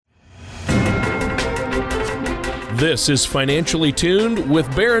This is Financially Tuned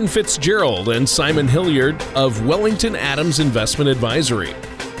with Barron Fitzgerald and Simon Hilliard of Wellington Adams Investment Advisory.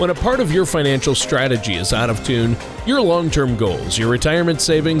 When a part of your financial strategy is out of tune, your long-term goals, your retirement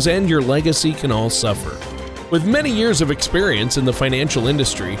savings, and your legacy can all suffer. With many years of experience in the financial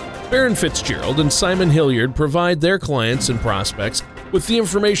industry, Barron Fitzgerald and Simon Hilliard provide their clients and prospects with the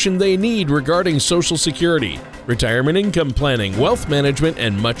information they need regarding Social Security, retirement income planning, wealth management,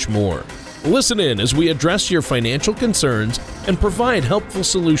 and much more. Listen in as we address your financial concerns and provide helpful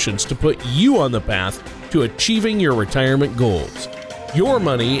solutions to put you on the path to achieving your retirement goals. Your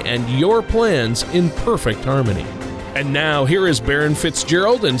money and your plans in perfect harmony. And now, here is Barron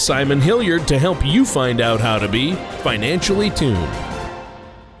Fitzgerald and Simon Hilliard to help you find out how to be financially tuned.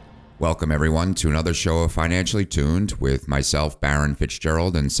 Welcome, everyone, to another show of Financially Tuned with myself, Barron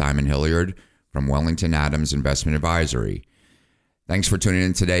Fitzgerald, and Simon Hilliard from Wellington Adams Investment Advisory. Thanks for tuning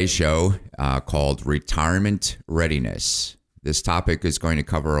in to today's show called Retirement Readiness. This topic is going to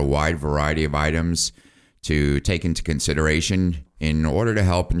cover a wide variety of items to take into consideration in order to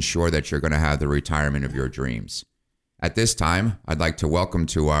help ensure that you're going to have the retirement of your dreams. At this time, I'd like to welcome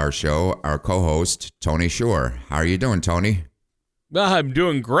to our show our co-host, Tony Shore. How are you doing, Tony? Well, I'm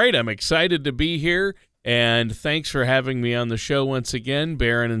doing great. I'm excited to be here, and thanks for having me on the show once again,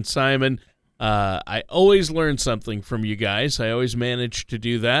 Barron and Simon. I always learn something from you guys. I always manage to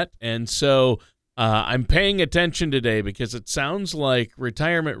do that. And so I'm paying attention today because it sounds like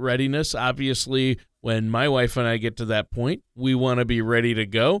retirement readiness. Obviously, when my wife and I get to that point, we want to be ready to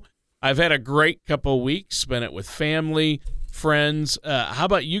go. I've had a great couple weeks, spent it with family, friends. How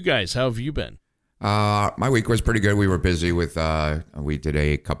about you guys? How have you been? My week was pretty good. We were busy with, we did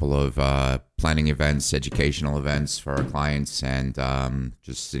a couple of planning events, educational events for our clients, and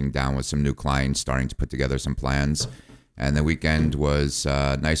just sitting down with some new clients, starting to put together some plans. And the weekend was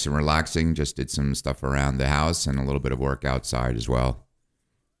nice and relaxing. Just did some stuff around the house and a little bit of work outside as well.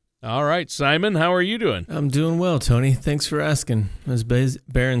 All right, Simon, how are you doing? I'm doing well, Tony. Thanks for asking. As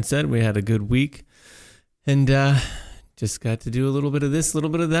Barron said, we had a good week. And just got to do a little bit of this, a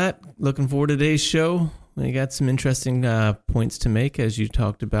little bit of that. Looking forward to today's show. We got some interesting points to make, as you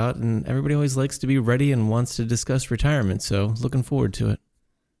talked about, and everybody always likes to be ready and wants to discuss retirement, so looking forward to it.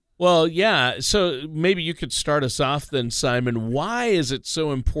 Well, yeah, so maybe you could start us off then, Simon. Why is it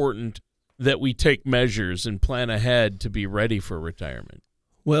so important that we take measures and plan ahead to be ready for retirement?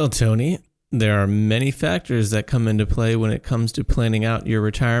 Well, Tony, there are many factors that come into play when it comes to planning out your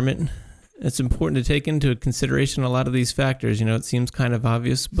retirement. It's important to take into consideration a lot of these factors. You know, it seems kind of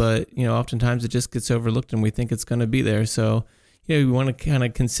obvious, but, oftentimes it just gets overlooked and we think it's going to be there. So, we want to kind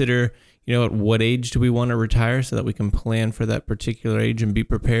of consider, at what age do we want to retire so that we can plan for that particular age and be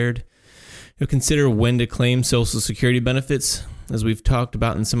prepared. Consider when to claim Social Security benefits. As we've talked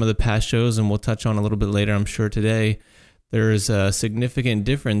about in some of the past shows, and we'll touch on a little bit later, I'm sure, today, there is a significant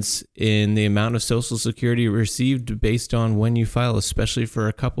difference in the amount of Social Security received based on when you file, especially for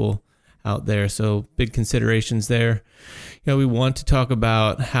a couple out there. So big considerations there. We want to talk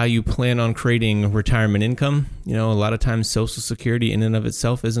about how you plan on creating retirement income. A lot of times Social Security in and of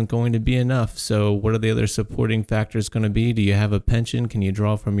itself isn't going to be enough. So what are the other supporting factors going to be? Do you have a pension? Can you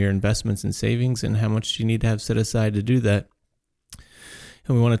draw from your investments and savings? And how much do you need to have set aside to do that?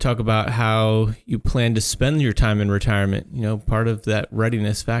 And we want to talk about how you plan to spend your time in retirement. Part of that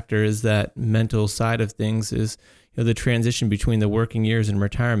readiness factor is that mental side of things is the transition between the working years and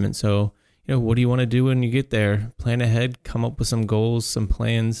retirement. So, what do you want to do when you get there? Plan ahead, come up with some goals, some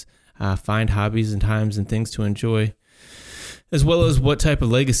plans, find hobbies and times and things to enjoy, as well as what type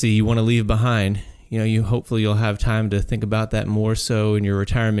of legacy you want to leave behind. Hopefully you'll have time to think about that more so in your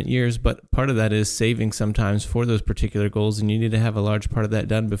retirement years, but part of that is saving sometimes for those particular goals, and you need to have a large part of that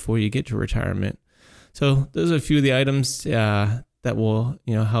done before you get to retirement. So those are a few of the items that will,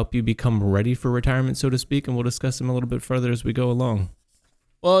 help you become ready for retirement, so to speak, and we'll discuss them a little bit further as we go along.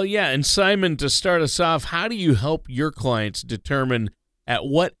 Well, yeah, and Simon, to start us off, how do you help your clients determine at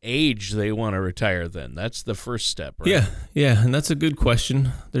what age they want to retire then? That's the first step, right? Yeah, and that's a good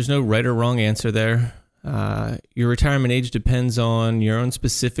question. There's no right or wrong answer there. Your retirement age depends on your own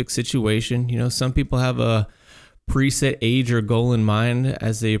specific situation. Some people have a preset age or goal in mind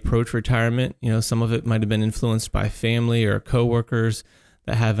as they approach retirement. Some of it might have been influenced by family or coworkers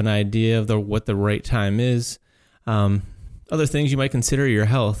that have an idea of what the right time is. Other things you might consider your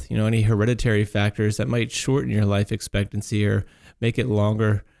health, any hereditary factors that might shorten your life expectancy or make it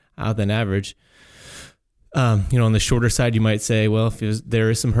longer than average. On the shorter side, you might say, well, if there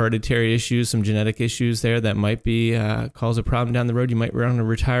is some hereditary issues, some genetic issues there that might be cause a problem down the road, you might want to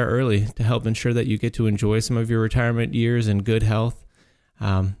retire early to help ensure that you get to enjoy some of your retirement years in good health.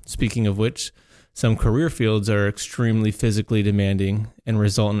 Speaking of which, some career fields are extremely physically demanding and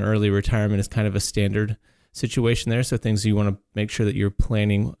result in early retirement is kind of a standard situation there. So things you want to make sure that you're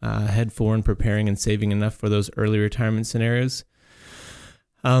planning ahead for and preparing and saving enough for those early retirement scenarios.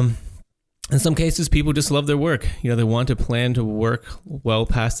 In some cases, people just love their work. They want to plan to work well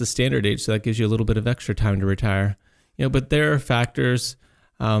past the standard age, so that gives you a little bit of extra time to retire. But there are factors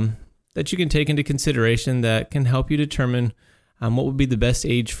that you can take into consideration that can help you determine what would be the best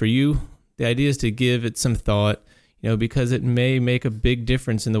age for you. The idea is to give it some thought, because it may make a big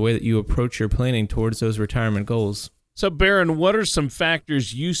difference in the way that you approach your planning towards those retirement goals. So, Baron, what are some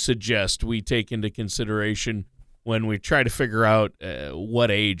factors you suggest we take into consideration when we try to figure out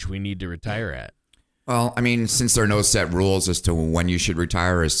what age we need to retire at? Well, since there are no set rules as to when you should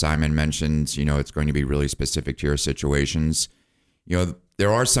retire, as Simon mentioned, it's going to be really specific to your situations.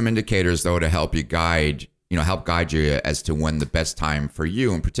 There are some indicators, though, to help guide you as to when the best time for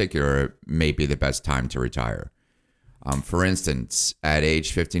you in particular may be the best time to retire. For instance, at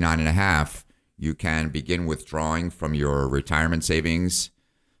age 59 and a half, you can begin withdrawing from your retirement savings,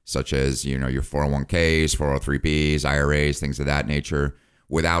 such as, your 401ks, 403bs, IRAs, things of that nature,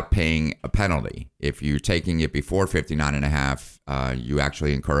 without paying a penalty. If you're taking it before 59 and a half, you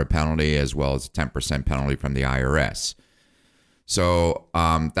actually incur a penalty as well as a 10% penalty from the IRS. So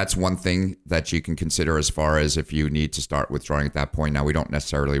that's one thing that you can consider as far as if you need to start withdrawing at that point. Now, we don't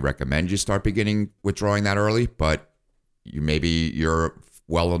necessarily recommend you start beginning withdrawing that early, but you're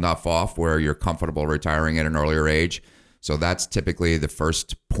well enough off where you're comfortable retiring at an earlier age. So that's typically the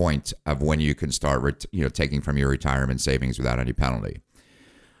first point of when you can start, taking from your retirement savings without any penalty.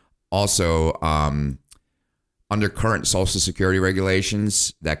 Also, under current Social Security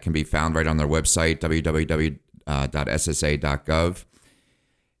regulations that can be found right on their website, www.ssa.gov,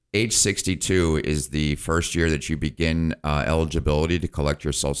 age 62 is the first year that you begin eligibility to collect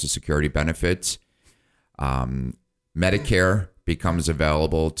your Social Security benefits. Medicare becomes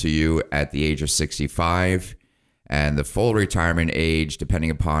available to you at the age of 65, and the full retirement age,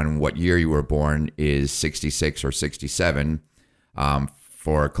 depending upon what year you were born, is 66 or 67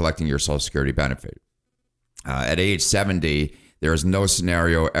 for collecting your Social Security benefit. At age 70, there is no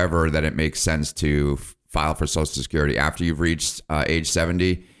scenario ever that it makes sense to file for Social Security after you've reached age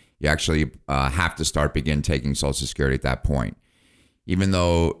 70. You actually have to begin taking Social Security at that point. Even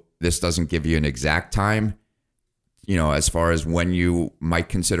though this doesn't give you an exact time, as far as when you might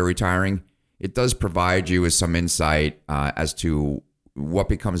consider retiring, it does provide you with some insight as to what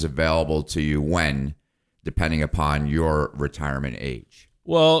becomes available to you when, depending upon your retirement age.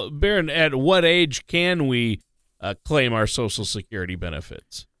 Well, Baron, at what age can we claim our Social Security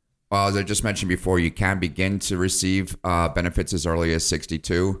benefits? Well, as I just mentioned before, you can begin to receive benefits as early as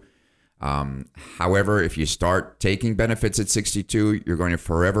 62. However, if you start taking benefits at 62, you're going to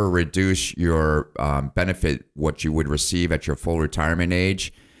forever reduce your benefit, what you would receive at your full retirement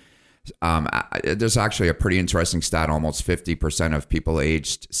age. There's actually a pretty interesting stat. Almost 50% of people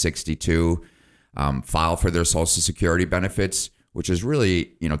aged 62 file for their Social Security benefits, which is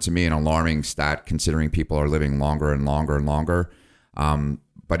really, to me, an alarming stat considering people are living longer and longer and longer.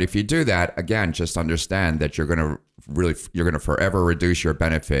 But if you do that, again, just understand that you're going to forever reduce your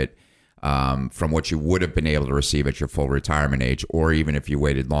benefit from what you would have been able to receive at your full retirement age, or even if you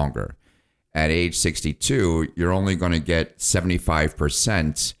waited longer. At age 62, you're only going to get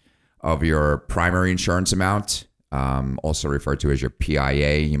 75% of your primary insurance amount, also referred to as your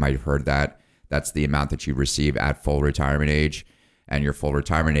PIA. You might have heard that. That's the amount that you receive at full retirement age. And your full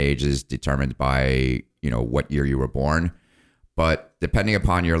retirement age is determined by, what year you were born. But depending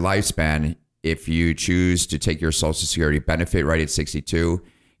upon your lifespan, if you choose to take your Social Security benefit right at 62,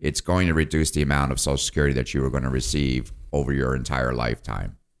 it's going to reduce the amount of Social Security that you are going to receive over your entire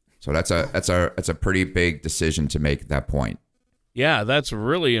lifetime. So that's a pretty big decision to make at that point. Yeah, that's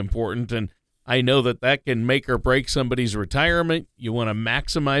really important, and I know that can make or break somebody's retirement. You want to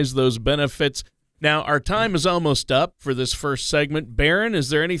maximize those benefits. Now, our time is almost up for this first segment. Baron, is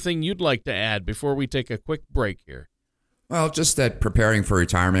there anything you'd like to add before we take a quick break here? Well, just that preparing for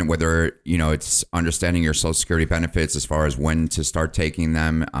retirement, whether, it's understanding your Social Security benefits as far as when to start taking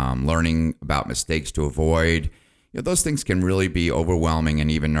them, learning about mistakes to avoid, those things can really be overwhelming and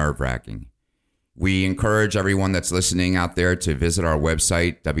even nerve-wracking. We encourage everyone that's listening out there to visit our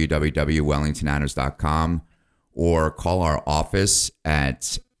website, www.wellingtonadams.com, or call our office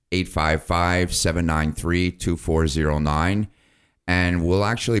at 855-793-2409, and we'll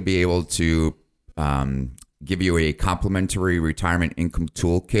actually be able to give you a complimentary retirement income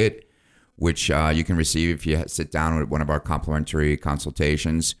toolkit, which you can receive if you sit down with one of our complimentary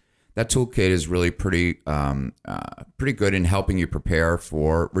consultations. That toolkit is really pretty good in helping you prepare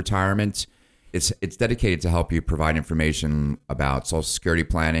for retirement. it's dedicated to help you provide information about Social Security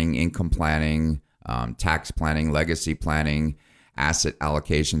planning, income planning, tax planning, legacy planning, asset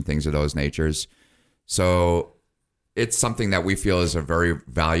allocation, things of those natures. So it's something that we feel is a very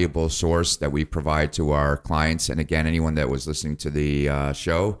valuable source that we provide to our clients. And again, anyone that was listening to the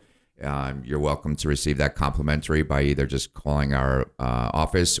show, you're welcome to receive that complimentary by either just calling our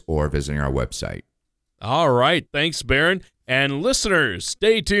office or visiting our website. All right. Thanks, Barron. And listeners,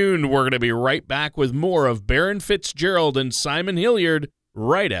 stay tuned. We're going to be right back with more of Barron Fitzgerald and Simon Hilliard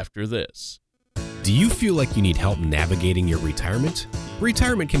right after this. Do you feel like you need help navigating your retirement?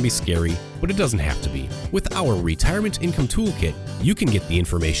 Retirement can be scary, but it doesn't have to be. With our Retirement Income Toolkit, you can get the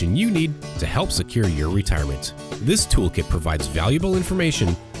information you need to help secure your retirement. This toolkit provides valuable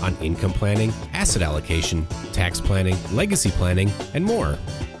information on income planning, asset allocation, tax planning, legacy planning, and more.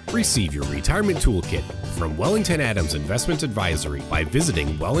 Receive your Retirement Toolkit from Wellington Adams Investment Advisory by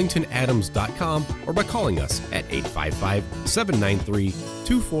visiting wellingtonadams.com or by calling us at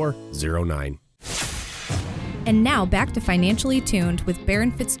 855-793-2409. And now back to Financially Tuned with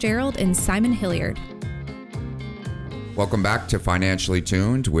Barron Fitzgerald and Simon Hilliard. Welcome back to Financially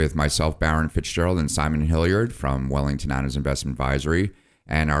Tuned with myself, Barron Fitzgerald, and Simon Hilliard from Wellington Adams Investment Advisory,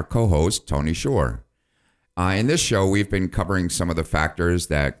 and our co-host, Tony Shore. In this show, we've been covering some of the factors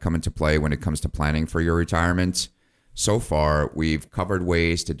that come into play when it comes to planning for your retirement. So far, we've covered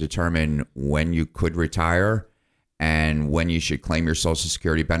ways to determine when you could retire and when you should claim your Social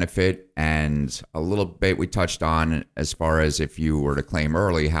Security benefit. And a little bit we touched on as far as if you were to claim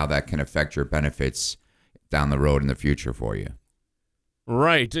early, how that can affect your benefits down the road in the future for you.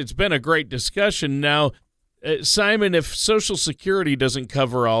 Right. It's been a great discussion. Now, Simon, if Social Security doesn't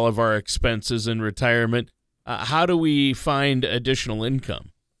cover all of our expenses in retirement, how do we find additional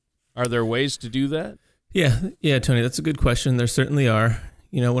income? Are there ways to do that? Yeah, Tony, that's a good question. There certainly are.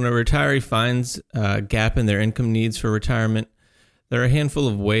 You know, when a retiree finds a gap in their income needs for retirement, there are a handful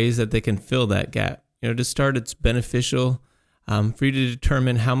of ways that they can fill that gap. You know, to start, it's beneficial for you to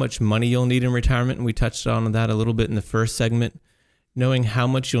determine how much money you'll need in retirement, and we touched on that a little bit in the first segment. Knowing how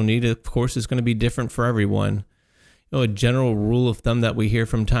much you'll need, of course, is going to be different for everyone. You know, a general rule of thumb that we hear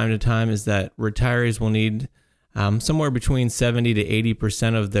from time to time is that retirees will need somewhere between 70 to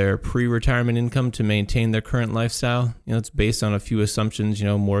 80% of their pre-retirement income to maintain their current lifestyle. You know, it's based on a few assumptions, you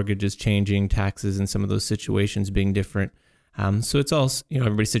know, mortgages changing, taxes, and some of those situations being different. So it's all, you know,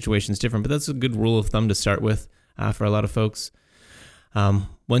 everybody's situation is different, but that's a good rule of thumb to start with for a lot of folks.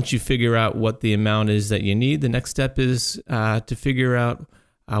 Once you figure out what the amount is that you need, the next step is to figure out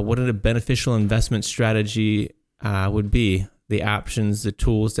what a beneficial investment strategy would be, the options, the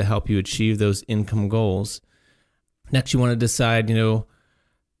tools to help you achieve those income goals. Next, you want to decide, you know,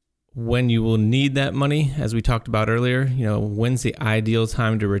 when you will need that money, as we talked about earlier. You know, when's the ideal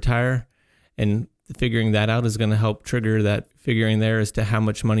time to retire, and figuring that out is going to help trigger that figuring there as to how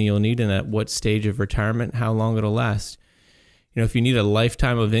much money you'll need and at what stage of retirement, how long it'll last. You know, if you need a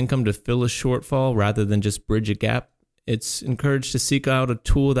lifetime of income to fill a shortfall rather than just bridge a gap, it's encouraged to seek out a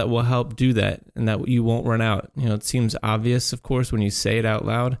tool that will help do that and that you won't run out. You know, it seems obvious, of course, when you say it out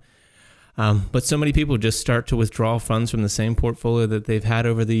loud, but so many people just start to withdraw funds from the same portfolio that they've had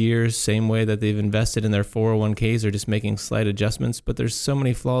over the years, same way that they've invested in their 401ks, or just making slight adjustments. But there's so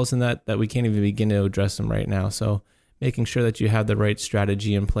many flaws in that we can't even begin to address them right now. So making sure that you have the right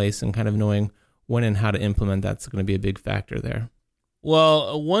strategy in place and kind of knowing when and how to implement that's going to be a big factor there.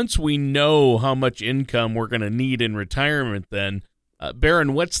 Well, once we know how much income we're going to need in retirement, then,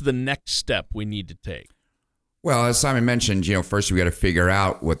 Barron, what's the next step we need to take? Well, as Simon mentioned, you know, first we got to figure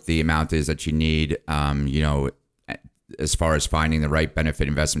out what the amount is that you need, you know, as far as finding the right benefit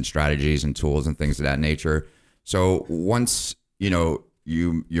investment strategies and tools and things of that nature. So once, you know,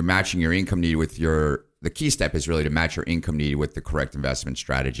 you're matching your income need with the key step is really to match your income need with the correct investment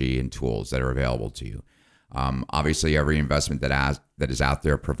strategy and tools that are available to you. Obviously, every investment that is out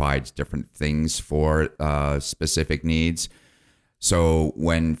there provides different things for specific needs. So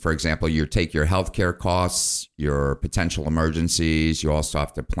when, for example, you take your healthcare costs, your potential emergencies, you also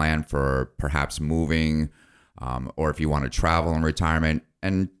have to plan for perhaps moving, or if you want to travel in retirement,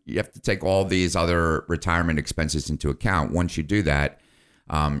 and you have to take all these other retirement expenses into account. Once you do that,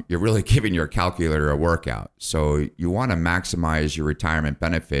 you're really giving your calculator a workout. So you want to maximize your retirement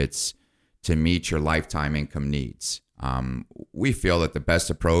benefits to meet your lifetime income needs. We feel that the best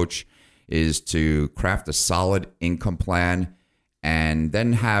approach is to craft a solid income plan and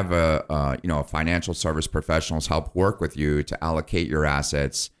then have a financial service professionals help work with you to allocate your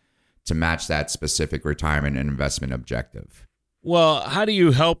assets to match that specific retirement and investment objective. Well, how do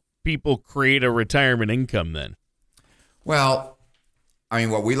you help people create a retirement income then? Well, I mean,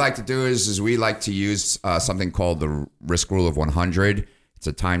 what we like to do is we like to use something called the risk rule of 100. It's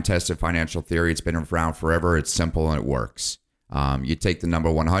a time-tested financial theory. It's been around forever. It's simple and it works. You take the number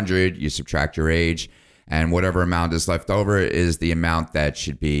 100, you subtract your age, and whatever amount is left over is the amount that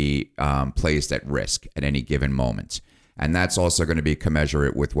should be placed at risk at any given moment. And that's also going to be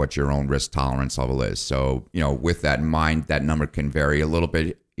commensurate with what your own risk tolerance level is. So, with that in mind, that number can vary a little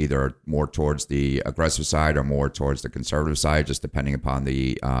bit, either more towards the aggressive side or more towards the conservative side, just depending upon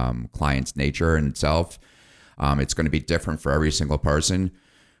the client's nature in itself. It's going to be different for every single person.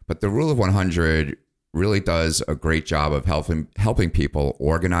 But the rule of 100 really does a great job of helping people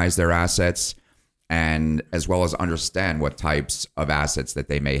organize their assets, and as well as understand what types of assets that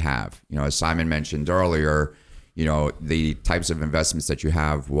they may have. As Simon mentioned earlier, the types of investments that you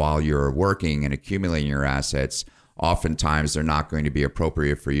have while you're working and accumulating your assets, oftentimes they're not going to be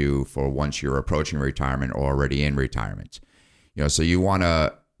appropriate for you for once you're approaching retirement or already in retirement. So you want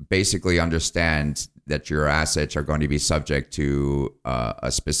to basically understand that your assets are going to be subject to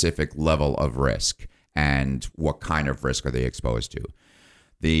a specific level of risk, and what kind of risk are they exposed to.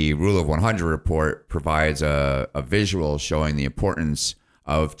 The Rule of 100 report provides a visual showing the importance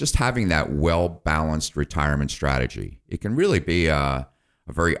of just having that well-balanced retirement strategy. It can really be a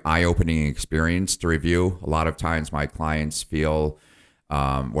very eye-opening experience to review. A lot of times my clients feel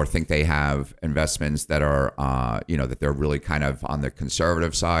or think they have investments that are, that they're really kind of on the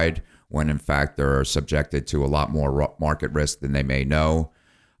conservative side, when in fact they're subjected to a lot more market risk than they may know.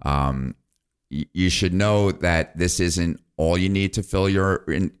 You should know that this isn't all you need to fill your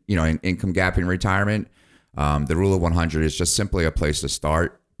income gap in retirement. The Rule of 100 is just simply a place to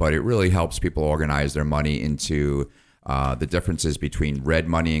start, but it really helps people organize their money into the differences between red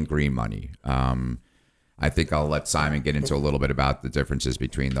money and green money. I think I'll let Simon get into a little bit about the differences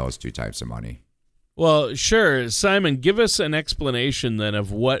between those two types of money. Well, sure. Simon, give us an explanation then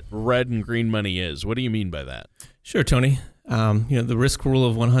of what red and green money is. What do you mean by that? Sure, Tony. The Risk Rule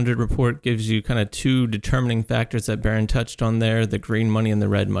of 100 report gives you kind of two determining factors that Barron touched on there, the green money and the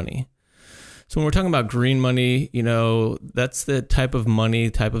red money. So when we're talking about green money, that's the type of money,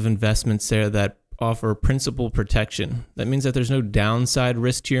 type of investments there that offer principal protection. That means that there's no downside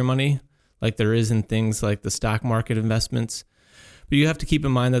risk to your money like there is in things like the stock market investments. But you have to keep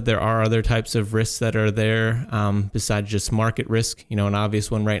in mind that there are other types of risks that are there besides just market risk. An obvious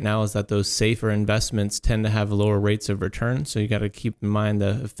one right now is that those safer investments tend to have lower rates of return. So you got to keep in mind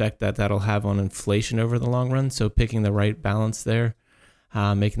the effect that that'll have on inflation over the long run. So picking the right balance there,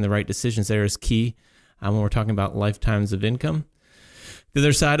 making the right decisions there is key when we're talking about lifetimes of income. The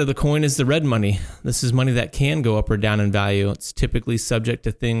other side of the coin is the red money. This is money that can go up or down in value. It's typically subject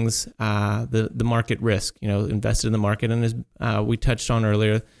to things, the market risk, invested in the market. And as we touched on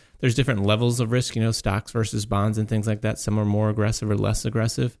earlier, there's different levels of risk, stocks versus bonds and things like that. Some are more aggressive or less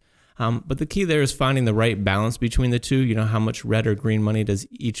aggressive. But the key there is finding the right balance between the two. How much red or green money does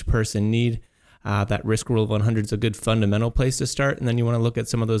each person need? That Risk Rule of 100 is a good fundamental place to start. And then you want to look at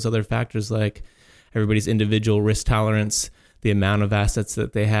some of those other factors like everybody's individual risk tolerance, the amount of assets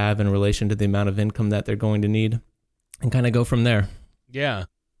that they have in relation to the amount of income that they're going to need, and kind of go from there. Yeah.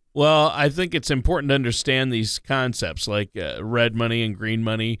 Well, I think it's important to understand these concepts like red money and green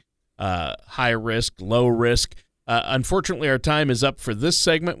money, high risk, low risk. Unfortunately, our time is up for this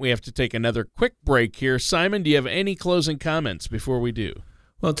segment. We have to take another quick break here. Simon, do you have any closing comments before we do?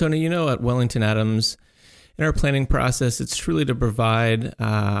 Well, Tony, at Wellington Adams, in our planning process, it's truly to provide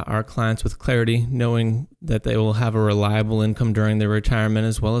our clients with clarity, knowing that they will have a reliable income during their retirement,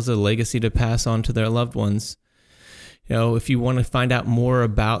 as well as a legacy to pass on to their loved ones. If you want to find out more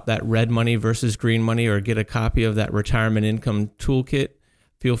about that red money versus green money, or get a copy of that retirement income toolkit,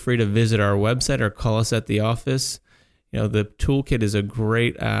 feel free to visit our website or call us at the office. The toolkit is a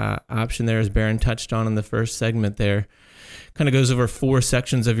great option there, as Barron touched on in the first segment there. Kind of goes over 4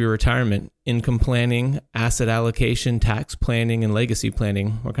 sections of your retirement: income planning, asset allocation, tax planning, and legacy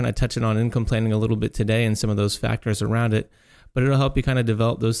planning. We're kind of touching on income planning a little bit today and some of those factors around it, but it'll help you kind of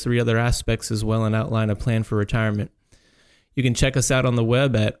develop those 3 other aspects as well and outline a plan for retirement. You can check us out on the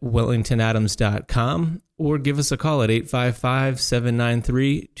web at wellingtonadams.com or give us a call at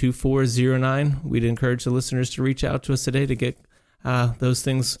 855-793-2409. We'd encourage the listeners to reach out to us today to get those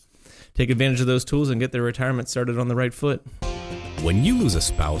things, take advantage of those tools, and get their retirement started on the right foot. When you lose a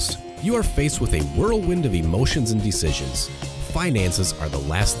spouse, you are faced with a whirlwind of emotions and decisions. Finances are the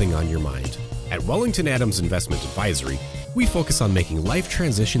last thing on your mind. At Wellington Adams Investment Advisory, we focus on making life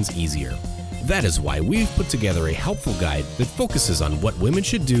transitions easier. That is why we've put together a helpful guide that focuses on what women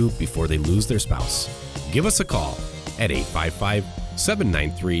should do before they lose their spouse. Give us a call at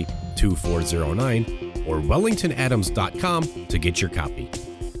 855-793-2409 or wellingtonadams.com to get your copy.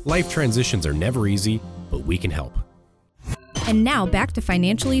 Life transitions are never easy, but we can help. And now back to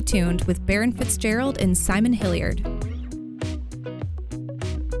Financially Tuned with Baron Fitzgerald and Simon Hilliard.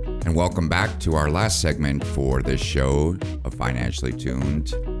 And welcome back to our last segment for this show of Financially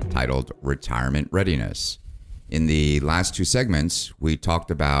Tuned, titled Retirement Readiness. In the last two segments, we talked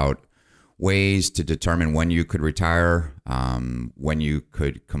about ways to determine when you could retire, when you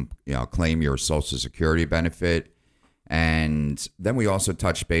could claim your Social Security benefit, and then we also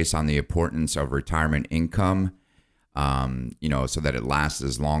touched base on the importance of retirement income, so that it lasts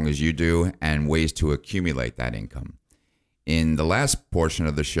as long as you do, and ways to accumulate that income. In the last portion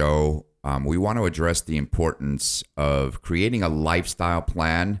of the show, we want to address the importance of creating a lifestyle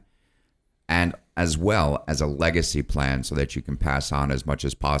plan and as well as a legacy plan so that you can pass on as much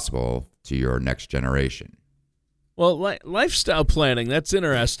as possible to your next generation. Well, lifestyle planning, that's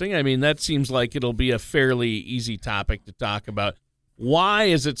interesting. I mean, that seems like it'll be a fairly easy topic to talk about. Why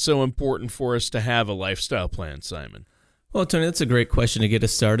is it so important for us to have a lifestyle plan, Simon? Well, Tony, that's a great question to get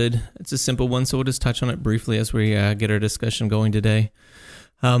us started. It's a simple one, so we'll just touch on it briefly as we get our discussion going today.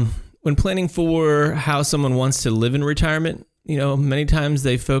 When planning for how someone wants to live in retirement, many times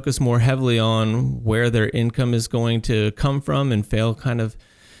they focus more heavily on where their income is going to come from and fail kind of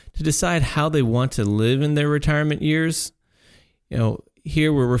to decide how they want to live in their retirement years.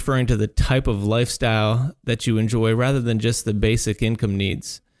 Here we're referring to the type of lifestyle that you enjoy rather than just the basic income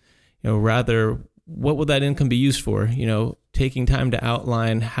needs. Rather, what will that income be used for? Taking time to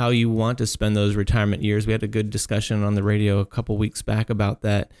outline how you want to spend those retirement years. We had a good discussion on the radio a couple weeks back about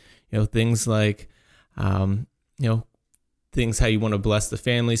that. Things like, things how you want to bless the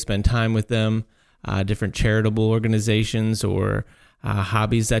family, spend time with them, different charitable organizations or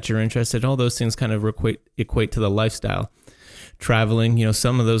hobbies that you're interested in. All those things kind of equate to the lifestyle. Traveling,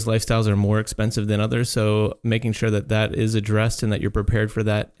 some of those lifestyles are more expensive than others, so making sure that is addressed and that you're prepared for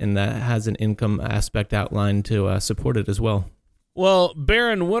that and that has an income aspect outlined to support it as well. Well,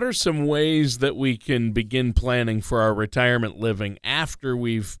 Baron, what are some ways that we can begin planning for our retirement living after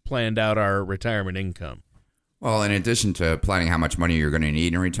we've planned out our retirement income? Well, in addition to planning how much money you're going to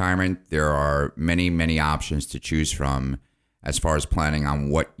need in retirement, there are many, many options to choose from as far as planning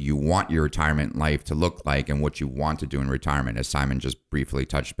on what you want your retirement life to look like and what you want to do in retirement, as Simon just briefly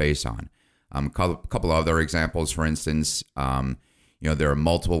touched base on. A couple other examples, for instance, there are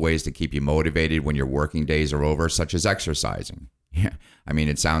multiple ways to keep you motivated when your working days are over, such as exercising. Yeah, I mean,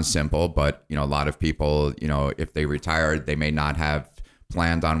 it sounds simple, but, a lot of people, if they retire, they may not have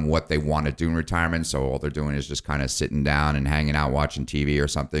planned on what they want to do in retirement, so all they're doing is just kind of sitting down and hanging out watching TV or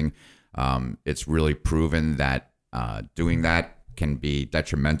something. It's really proven that doing that can be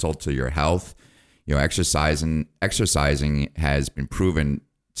detrimental to your health. Exercising has been proven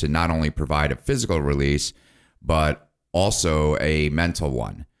to not only provide a physical release, but also a mental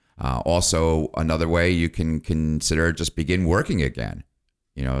one. Also, another way you can consider just begin working again.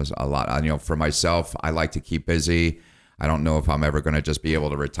 A lot. For myself, I like to keep busy. I don't know if I'm ever going to just be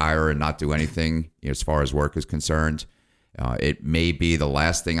able to retire and not do anything as far as work is concerned. It may be the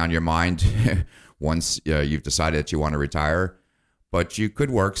last thing on your mind once you've decided that you want to retire, but you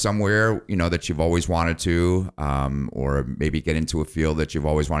could work somewhere, that you've always wanted to, or maybe get into a field that you've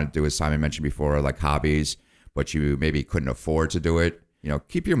always wanted to do, as Simon mentioned before, like hobbies, but you maybe couldn't afford to do it.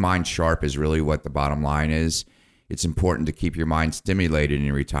 Keep your mind sharp is really what the bottom line is. It's important to keep your mind stimulated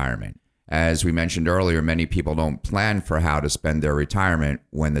in retirement. As we mentioned earlier, many people don't plan for how to spend their retirement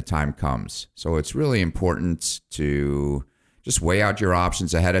when the time comes. So it's really important to just weigh out your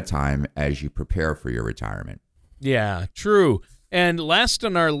options ahead of time as you prepare for your retirement. Yeah, true. And last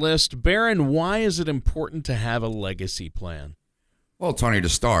on our list, Baron, why is it important to have a legacy plan? Well, Tony, to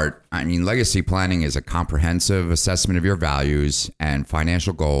start, legacy planning is a comprehensive assessment of your values and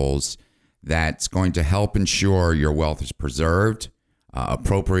financial goals that's going to help ensure your wealth is preserved,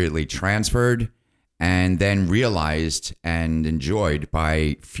 appropriately transferred, and then realized and enjoyed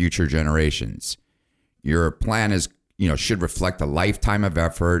by future generations. Your plan should reflect a lifetime of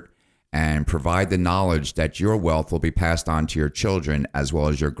effort and provide the knowledge that your wealth will be passed on to your children as well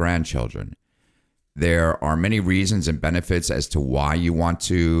as your grandchildren. There are many reasons and benefits as to why you want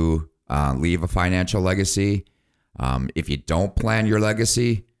to leave a financial legacy. If you don't plan your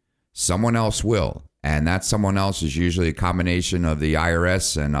legacy, someone else will. And that someone else is usually a combination of the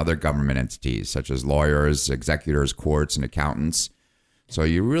IRS and other government entities, such as lawyers, executors, courts, and accountants. So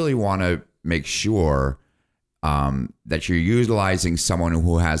you really want to make sure that you're utilizing someone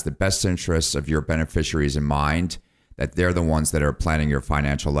who has the best interests of your beneficiaries in mind, that they're the ones that are planning your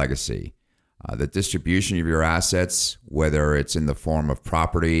financial legacy. The distribution of your assets, whether it's in the form of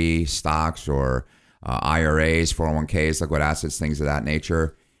property, stocks, or IRAs, 401ks, liquid assets, things of that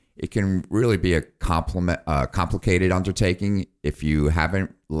nature. It can really be a complicated undertaking if you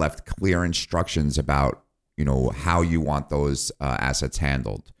haven't left clear instructions about, how you want those assets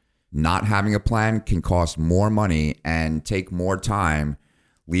handled. Not having a plan can cost more money and take more time,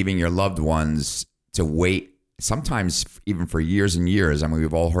 leaving your loved ones to wait, sometimes even for years and years. I mean,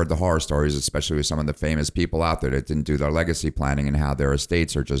 we've all heard the horror stories, especially with some of the famous people out there that didn't do their legacy planning and how their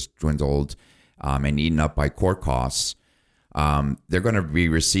estates are just dwindled and eaten up by court costs. They're going to be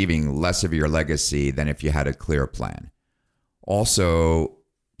receiving less of your legacy than if you had a clear plan. Also,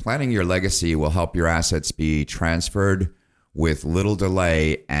 planning your legacy will help your assets be transferred with little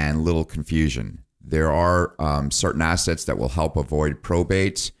delay and little confusion. There are certain assets that will help avoid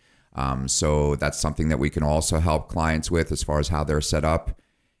probate. So that's something that we can also help clients with as far as how they're set up.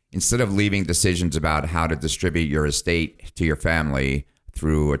 Instead of leaving decisions about how to distribute your estate to your family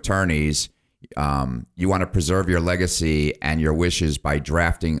through attorneys, you want to preserve your legacy and your wishes by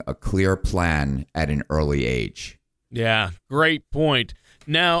drafting a clear plan at an early age. Yeah, great point.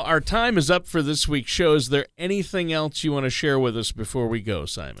 Now, our time is up for this week's show. Is there anything else you want to share with us before we go,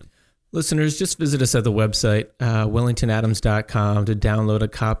 Simon? Listeners, just visit us at the website, wellingtonadams.com, to download a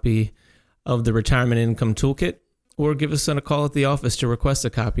copy of the Retirement Income Toolkit, or give us a call at the office to request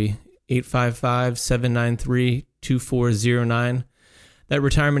a copy, 855-793-2409. That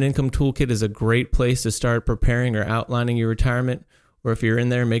Retirement Income Toolkit is a great place to start preparing or outlining your retirement, or if you're in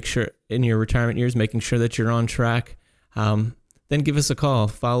there, make sure in your retirement years, making sure that you're on track. Then give us a call,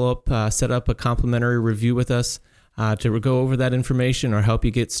 follow up, set up a complimentary review with us to go over that information or help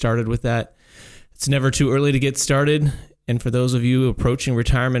you get started with that. It's never too early to get started. And for those of you approaching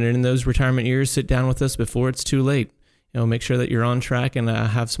retirement and in those retirement years, sit down with us before it's too late. Make sure that you're on track and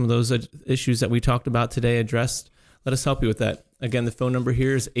have some of those issues that we talked about today addressed. Let us help you with that. Again, the phone number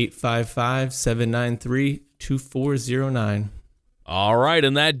here is 855-793-2409. All right,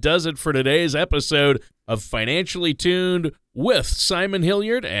 and that does it for today's episode of Financially Tuned with Simon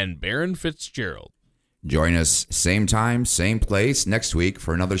Hilliard and Baron Fitzgerald. Join us same time, same place next week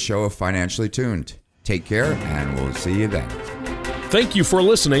for another show of Financially Tuned. Take care, and we'll see you then. Thank you for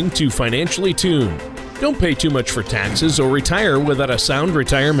listening to Financially Tuned. Don't pay too much for taxes or retire without a sound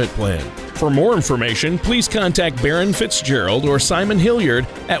retirement plan. For more information, please contact Baron Fitzgerald or Simon Hilliard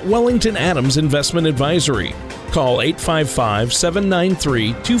at Wellington Adams Investment Advisory. Call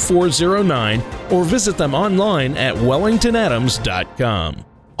 855-793-2409 or visit them online at wellingtonadams.com.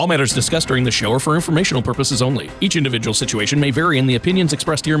 All matters discussed during the show are for informational purposes only. Each individual situation may vary, and the opinions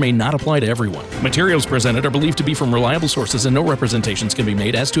expressed here may not apply to everyone. Materials presented are believed to be from reliable sources, and no representations can be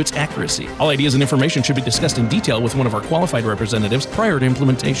made as to its accuracy. All ideas and information should be discussed in detail with one of our qualified representatives prior to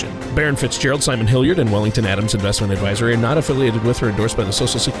implementation. Baron Fitzgerald, Simon Hilliard, and Wellington Adams Investment Advisory are not affiliated with or endorsed by the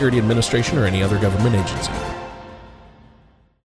Social Security Administration or any other government agency.